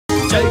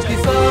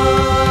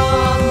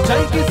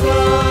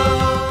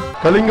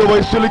కళింగ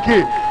వయస్సులకి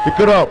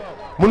ఇక్కడ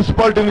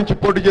మున్సిపాలిటీ నుంచి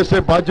పోటీ చేసే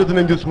బాధ్యత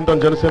నేను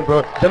తీసుకుంటాను.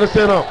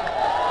 జనసేన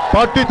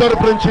పార్టీ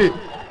తరపు నుంచి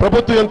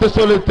ప్రభుత్వం ఎంత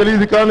ఇస్తుందో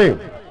తెలియదు కానీ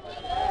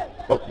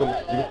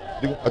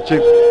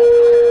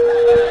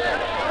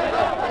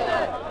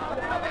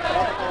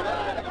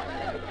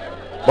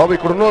బాబు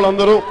ఇక్కడ ఉన్న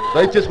వాళ్ళందరూ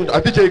దయచేసుకుంటే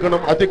అతి చేయకుండా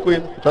అతి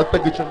ఎక్కువైంది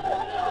తగ్గించండి.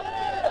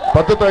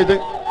 పద్ధత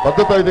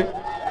ఇది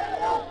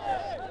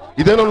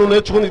ఇదేనా నువ్వు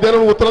నేర్చుకుంది? ఇదేనా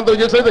నువ్వు ఉత్తరాంధ్ర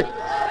చేసేది?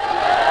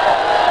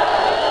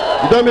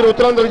 ఇదా మీరు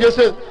ఉత్తరాంధ్ర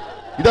చేసేది?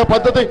 ఇదా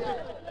పద్ధతి?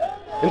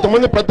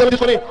 ఇంతమంది పెద్దలు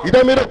తీసుకొని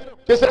ఇదా మీరు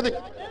చేసేది?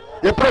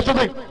 ఎప్పుడు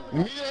వస్తుంది?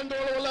 మీలాంటి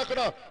వాళ్ళ వల్ల అక్కడ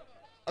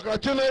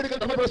అచ్చెన్నాయుడు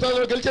ధర్మప్రసాద్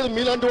గెలిచేది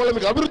మీలాంటి వాళ్ళ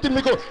మీకు అభివృద్ధి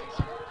మీకు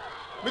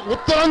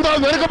ఉత్తరాంధ్ర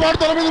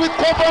వెనుకబాటుతల మీద మీకు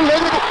కోపం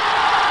లేదు.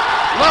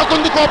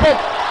 నాకుంది కోపం,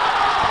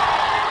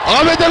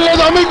 ఆవేదన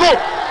లేదా మీకు?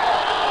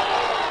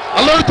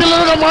 అల్లరి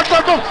చిల్లరగా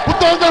మాట్లాడటం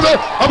ఉత్తరాంధ్ర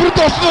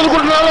అభివృద్ధి వస్తుంది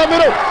అనుకుంటున్నారా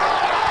మీరు?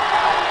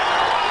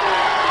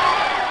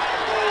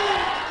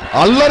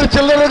 అల్లరి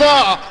చిల్లరగా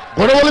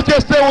గొడవలు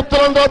చేస్తే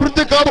ఉత్తరాంధ్ర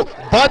అభివృద్ధి కాదు,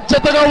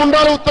 బాధ్యతగా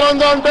ఉండాలి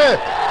ఉత్తరాంధ్ర అంటే.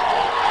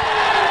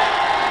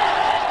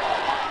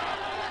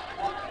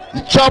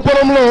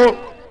 ఇచ్చాపురంలో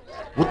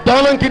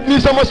ఉద్దానం కిడ్నీ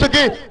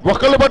సమస్యకి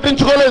ఒకళ్ళు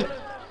పట్టించుకోలేదు.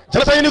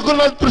 జన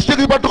సైనికుల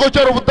దృష్టికి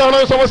పట్టుకొచ్చారు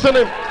ఉద్దానం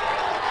సమస్యని.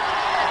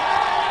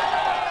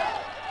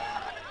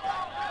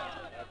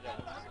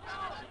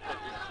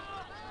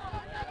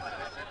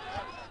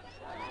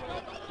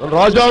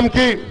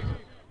 రాజాంకి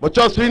బొత్స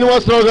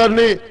శ్రీనివాసరావు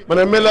గారిని మన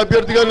ఎమ్మెల్యే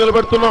అభ్యర్థిగా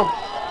నిలబెడుతున్నాం.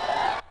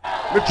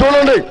 మీరు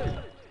చూడండి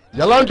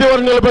ఎలాంటి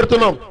వారిని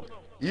నిలబెడుతున్నాం.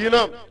 ఈయన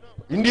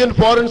ఇండియన్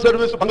ఫారెన్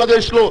సర్వీస్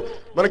బంగ్లాదేశ్ లో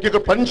మనకి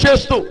ఇక్కడ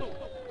పనిచేస్తూ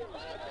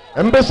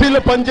ఎంబసీలో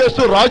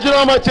పనిచేస్తూ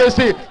రాజీనామా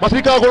చేసి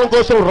శ్రీకాకుళం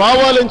కోసం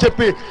రావాలని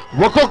చెప్పి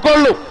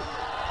ఒక్కొక్కళ్ళు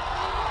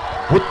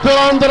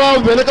ఉత్తరాంధ్ర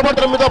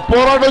వెనుకబడ్డ మీద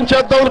పోరాటం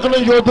చేద్దాం అనుకున్న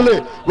యోధులే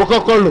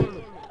ఒక్కొక్కళ్ళు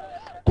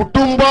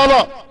కుటుంబాల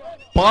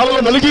పాలన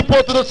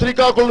నలిగిపోతున్న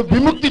శ్రీకాకుళం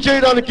విముక్తి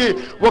చేయడానికి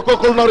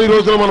ఒక్కొక్కరున్నారు ఈ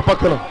రోజున మన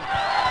పక్కన.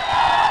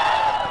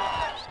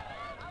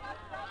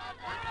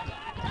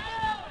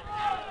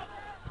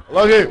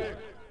 అలాగే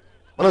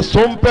మన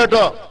సోంపేట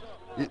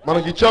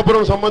మనకి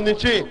ఇచ్చాపురం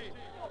సంబంధించి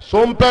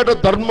సోంపేట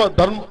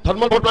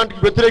ధర్మకోటానికి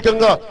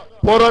వ్యతిరేకంగా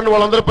పోరాడిన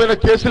వాళ్ళందరిపైన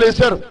కేసులు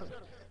వేశారు.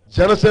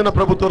 జనసేన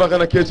ప్రభుత్వ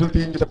రకమైన కేసులు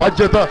తీయించే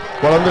బాధ్యత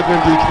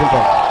వాళ్ళందరికీ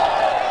తీయించుకుంటాం.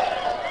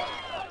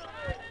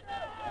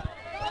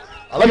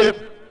 అలాగే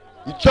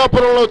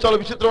ఇచ్చాపురంలో చాలా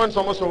విచిత్రమైన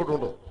సమస్య ఒకటి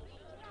ఉండదు.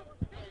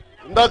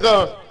 ఇందాక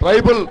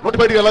ట్రైబల్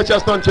నోటిఫైడ్ ఎలా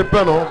చేస్తామని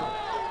చెప్పాను.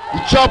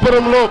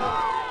 ఇచ్చాపురంలో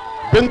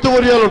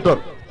బెంతువర్యాలు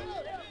ఉంటారు.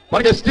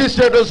 మనకి ఎస్టీ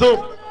స్టేటస్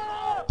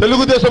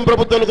తెలుగుదేశం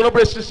ప్రభుత్వం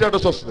అనుకున్నప్పుడు ఎస్టీ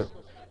స్టేటస్ వస్తుంది.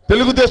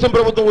 తెలుగుదేశం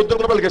ప్రభుత్వం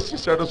వద్దుకున్న వాళ్ళకి ఎస్టీ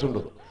స్టేటస్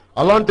ఉండదు.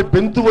 అలాంటి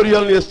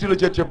బెంతువర్యాలను ఎస్టీలో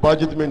చేర్చే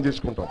బాధ్యత మేము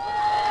తీసుకుంటాం.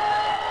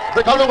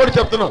 కారణం కూడా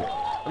చెప్తున్నాను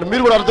అంటే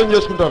మీరు కూడా అర్థం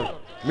చేసుకుంటారు.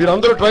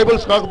 మీరందరూ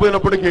ట్రైబల్స్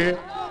కాకపోయినప్పటికీ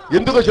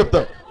ఎందుకో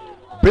చెప్తారు.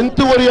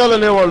 బెంతువర్యాలు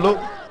అనేవాళ్ళు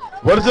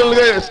ఒరిజినల్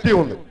గా ఎస్టీ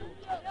ఉంది.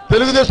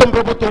 తెలుగుదేశం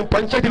ప్రభుత్వం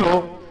పంచాయతీలో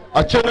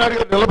అచ్చెన్నాయుడు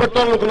గారు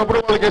నిలబెట్టాలనుకున్నప్పుడు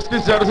వాళ్ళకి ఎస్టీ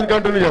స్టేటస్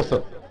కంటిన్యూ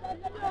చేస్తారు.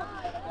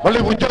 మళ్ళీ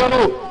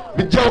ఉద్యోగాలు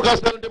విద్యా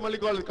అవకాశాలంటే మళ్ళీ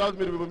వాళ్ళు కాదు,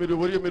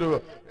 మీరు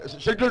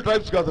షెడ్యూల్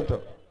ట్రైబ్స్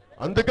కాదంటారు.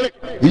 అందుకని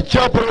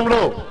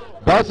ఇచ్చాపురంలో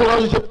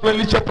దాసరాజు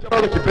చెప్పిన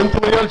చెప్పడానికి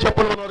బెంతువర్యాలు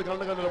చెప్పడం వారికి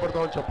అండగా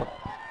నిలబడతామని చెప్పండి.